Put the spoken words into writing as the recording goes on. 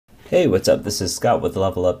Hey, what's up? This is Scott with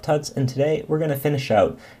Level Up Tuts, and today we're going to finish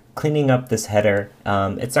out cleaning up this header.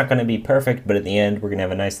 It's not going to be perfect, but at the end we're going to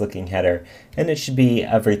have a nice looking header, and it should be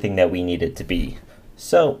everything that we need it to be.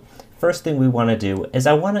 So, first thing we want to do is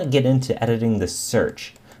I want to get into editing the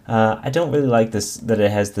search. I don't really like this, that it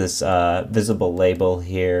has this visible label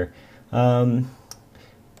here.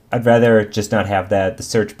 I'd rather just not have that. The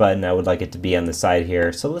search button, I would like it to be on the side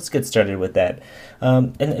here. So let's get started with that.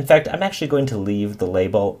 And in fact, I'm actually going to leave the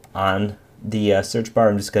label on the search bar.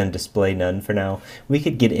 I'm just going to display none for now. We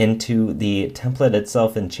could get into the template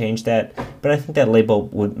itself and change that, but I think that label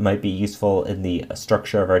might be useful in the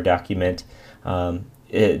structure of our document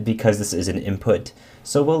because this is an input.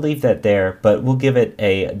 So we'll leave that there, but we'll give it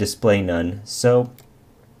a display none. So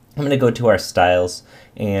I'm going to go to our styles,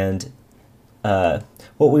 and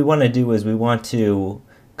what we want to do is we want to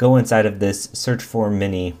go inside of this search form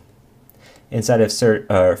mini, inside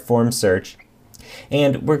of form search,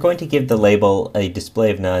 and we're going to give the label a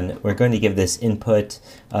display of none. We're going to give this input,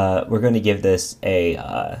 we're going to give this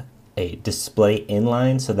a display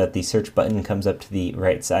inline so that the search button comes up to the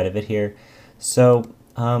right side of it here. So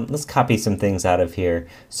let's copy some things out of here.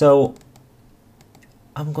 So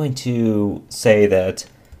I'm going to say that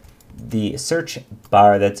the search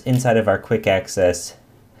bar that's inside of our quick access,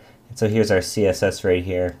 so here's our CSS right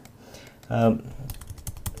here.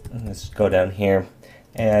 Let's go down here,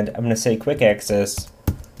 and I'm going to say quick access,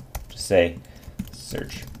 just say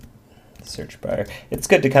search bar. It's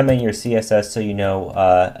good to comment your CSS so you know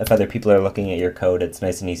if other people are looking at your code, it's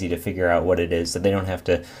nice and easy to figure out what it is, so they don't have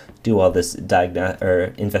to do all this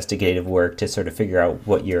investigative work to sort of figure out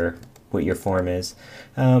what your form is.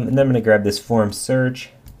 And then I'm going to grab this form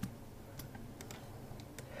search.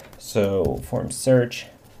 So form search,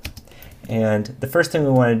 and the first thing we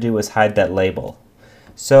want to do is hide that label.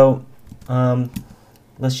 So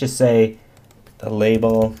let's just say the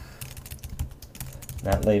label,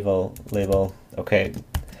 not label, okay,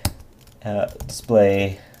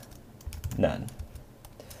 display none.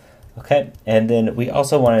 Okay, and then we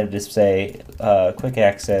also wanted to say quick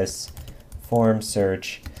access form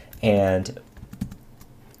search, and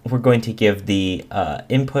we're going to give the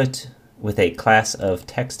input with a class of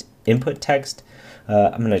text input text.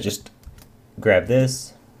 I'm going to just grab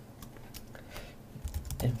this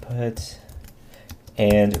input,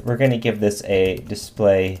 and we're going to give this a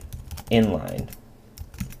display inline.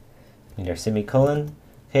 Need our semicolon.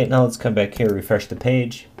 Okay, now let's come back here, refresh the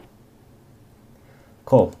page.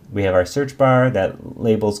 Cool, we have our search bar, that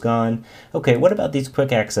label's gone. Okay, what about these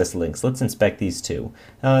quick access links? Let's inspect these two.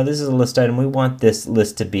 This is a list item. We want this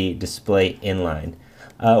list to be display inline.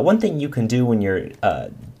 One thing you can do when you're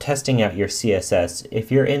testing out your CSS,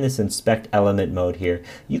 if you're in this inspect element mode here,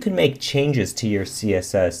 you can make changes to your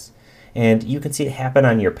CSS, and you can see it happen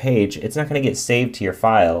on your page. It's not going to get saved to your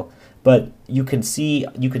file, but you can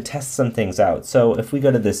test some things out. So if we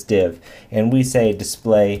go to this div and we say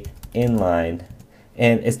display inline,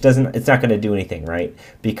 and it's not going to do anything, right?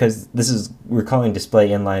 Because we're calling display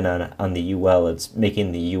inline on the UL. It's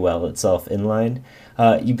making the UL itself inline.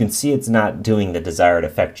 You can see it's not doing the desired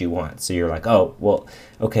effect you want. So you're like, oh, well,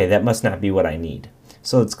 okay, that must not be what I need.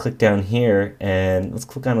 So let's click down here and let's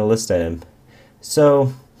click on a list item.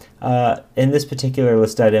 So in this particular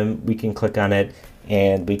list item, we can click on it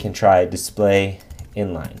and we can try display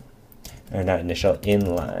inline, or not initial,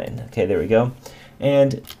 inline. Okay, there we go.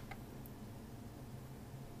 And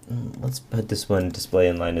let's put this one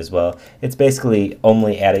display inline as well. It's basically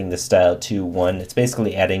only adding the style to one. It's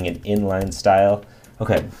basically adding an inline style.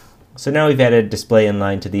 Okay, so now we've added display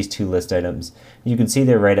inline to these two list items. You can see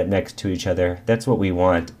they're right up next to each other. That's what we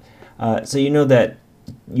want. So you know that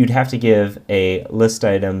you'd have to give a list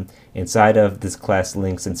item inside of this class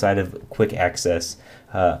links, inside of quick access,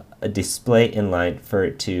 a display inline for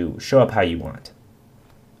it to show up how you want.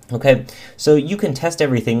 Okay, so you can test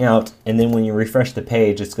everything out, and then when you refresh the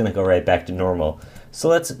page, it's going to go right back to normal. So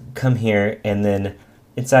let's come here, and then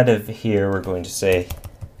inside of here, we're going to say,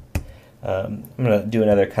 I'm going to do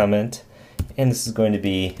another comment, and this is going to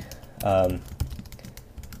be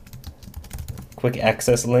quick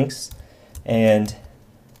access links, and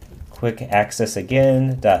quick access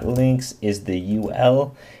again, dot links is the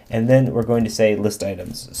UL, and then we're going to say list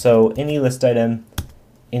items. So any list item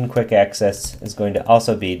in quick access is going to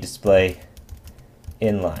also be display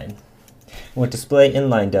inline. What display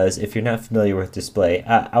inline does, if you're not familiar with display,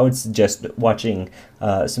 I would suggest watching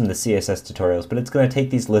some of the CSS tutorials, but it's going to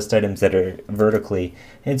take these list items that are vertically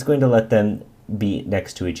and it's going to let them be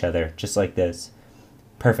next to each other, just like this.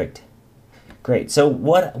 Perfect. Great. So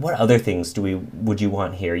what other things would you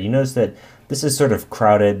want here? You notice that This is sort of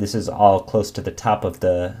crowded. This is all close to the top of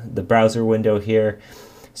the browser window here.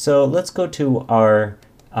 So let's go to our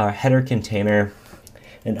header container,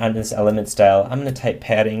 and on this element style, I'm going to type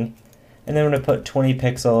padding, and then I'm going to put 20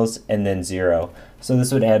 pixels and then 0. So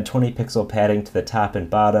this would add 20 pixel padding to the top and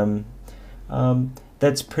bottom.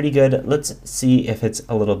 That's pretty good. Let's see if it's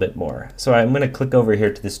a little bit more. So I'm going to click over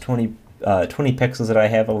here to this 20 pixels that I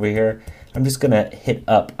have over here. I'm just going to hit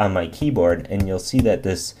up on my keyboard, and you'll see that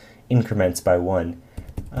this increments by 1.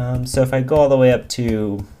 So if I go all the way up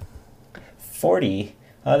to 40,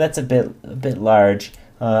 that's a bit large.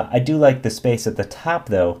 I do like the space at the top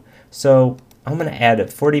though, so I'm going to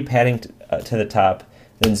add 40 padding to the top,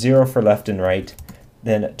 then 0 for left and right,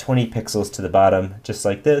 then 20 pixels to the bottom, just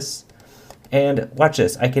like this. And watch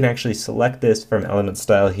this, I can actually select this from element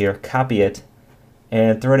style here, copy it,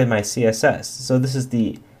 and throw it in my CSS. So this is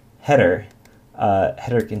the header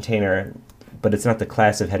container, but it's not the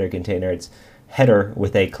class of header container, it's header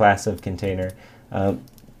with a class of container.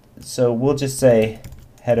 So we'll just say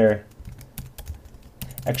header.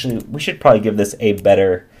 Actually, we should probably give this a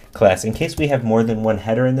better class. In case we have more than one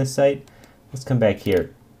header in this site, let's come back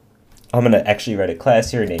here. I'm going to actually write a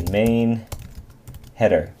class here named main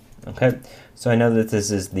header. Okay, so I know that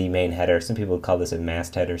this is the main header. Some people call this a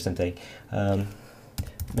masthead or something.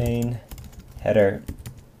 Main header.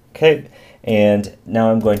 Okay, and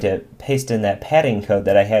now I'm going to paste in that padding code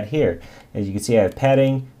that I had here. As you can see, I have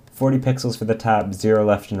padding, 40 pixels for the top, 0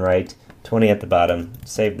 left and right, 20 at the bottom.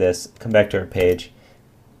 Save this, come back to our page,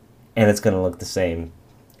 and it's going to look the same.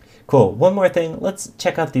 Cool. One more thing. Let's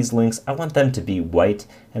check out these links. I want them to be white,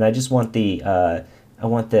 and I just want the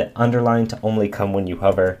underline to only come when you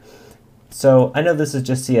hover. So I know this is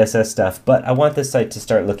just CSS stuff, but I want this site to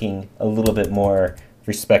start looking a little bit more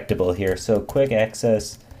respectable here. So quick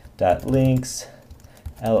access dot links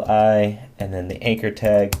li, and then the anchor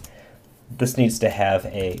tag. This needs to have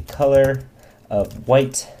a color of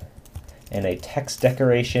white and a text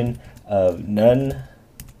decoration of none.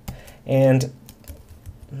 And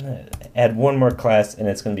I'm going to add one more class, and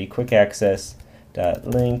it's going to be quick access dot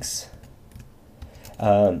links.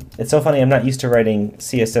 It's so funny, I'm not used to writing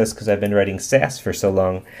CSS because I've been writing Sass for so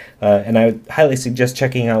long, and I would highly suggest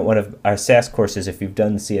checking out one of our Sass courses if you've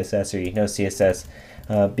done CSS or you know CSS,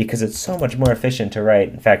 because it's so much more efficient to write.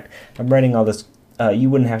 In fact, I'm writing all this. You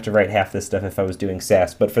wouldn't have to write half this stuff if I was doing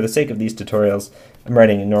Sass, but for the sake of these tutorials, I'm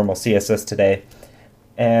writing a normal CSS today.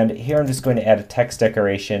 And here I'm just going to add a text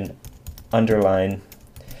decoration, underline,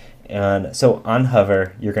 and so on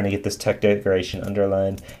hover, you're going to get this text decoration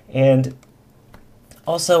underline. And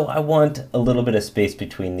also, I want a little bit of space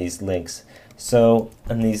between these links. So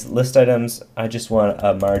on these list items, I just want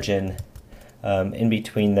a margin in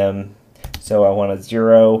between them. So I want a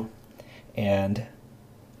 0, and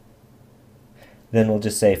then we'll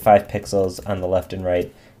just say 5 pixels on the left and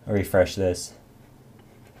right. I'll refresh this.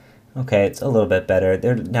 Okay, it's a little bit better.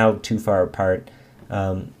 They're now too far apart.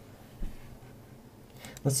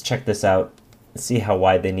 Let's check this out, see how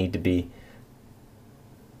wide they need to be.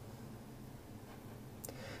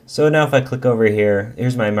 So now if I click over here,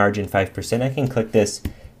 here's my margin 5%. I can click this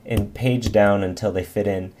and page down until they fit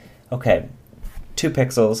in. Okay, 2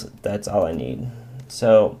 pixels, that's all I need.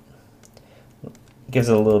 So gives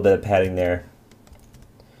it a little bit of padding there.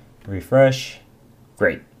 Refresh,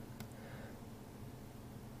 great.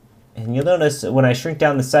 And you'll notice when I shrink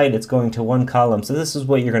down the site, it's going to one column. So this is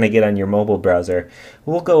what you're going to get on your mobile browser.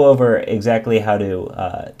 We'll go over exactly how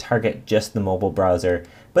to target just the mobile browser.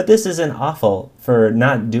 But this isn't awful for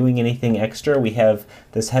not doing anything extra. We have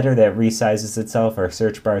this header that resizes itself. Our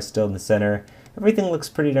search bar is still in the center. Everything looks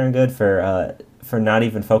pretty darn good for not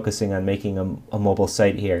even focusing on making a mobile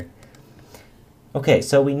site here. Okay,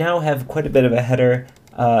 so we now have quite a bit of a header.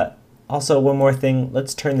 Also, one more thing,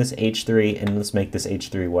 let's turn this H3 and let's make this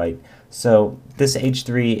H3 white. So this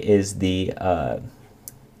H3 is the, I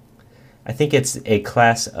think it's a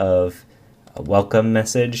class of a welcome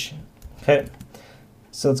message. Okay,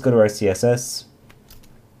 so let's go to our CSS.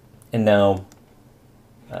 And now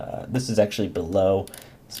this is actually below,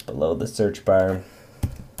 it's below the search bar.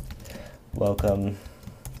 Welcome.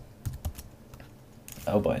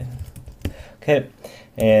 Oh boy. Okay,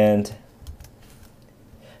 and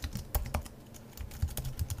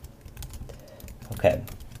okay,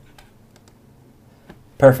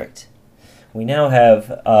 perfect. We now have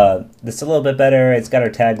this a little bit better. It's got our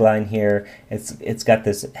tagline here. It's got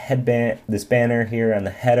this headband, this banner here on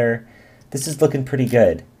the header. This is looking pretty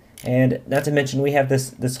good. And not to mention, we have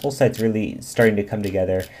this whole site's really starting to come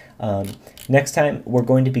together. Next time, we're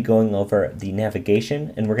going to be going over the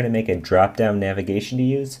navigation, and we're going to make a drop-down navigation to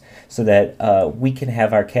use so that we can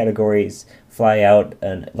have our categories fly out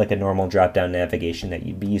like a normal drop-down navigation that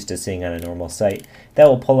you'd be used to seeing on a normal site. That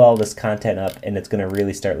will pull all this content up, and it's going to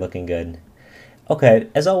really start looking good. Okay,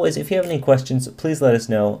 as always, if you have any questions, please let us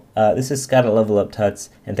know. This is Scott at Level Up Tuts,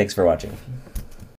 and thanks for watching.